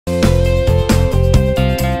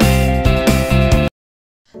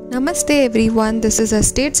Namaste everyone, this is a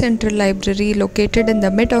state central library located in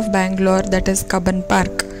the mid of Bangalore, that is Cubbon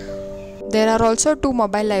Park. There are also two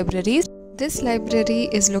mobile libraries. This library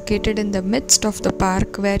is located in the midst of the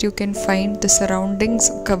park where you can find the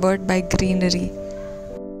surroundings covered by greenery.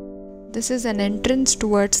 This is an entrance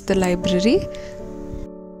towards the library.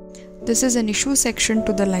 This is an issue section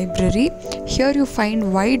to the library. Here you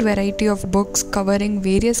find wide variety of books covering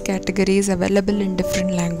various categories available in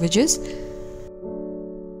different languages.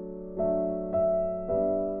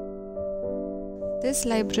 This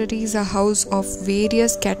library is a house of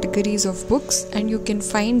various categories of books, and you can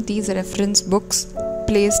find these reference books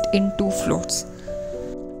placed in 2 floors.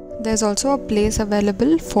 There's also a place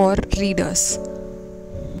available for readers.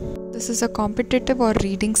 This is a competitive or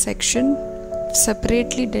reading section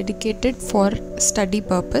separately dedicated for study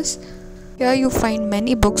purpose. Here you find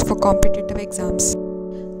many books for competitive exams.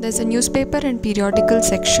 There's a newspaper and periodical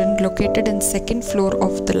section located in 2nd floor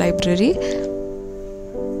of the library.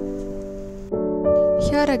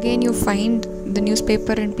 Here again you find the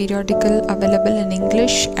newspaper and periodical available in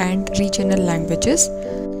English and regional languages.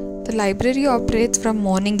 The library operates from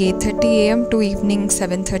morning 8:30 a.m. to evening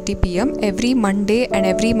 7:30 p.m. Every Monday and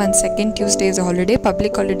every month 2nd Tuesday is a holiday.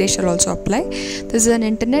 Public holiday shall also apply. This is an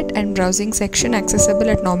internet and browsing section accessible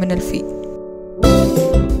at nominal fee.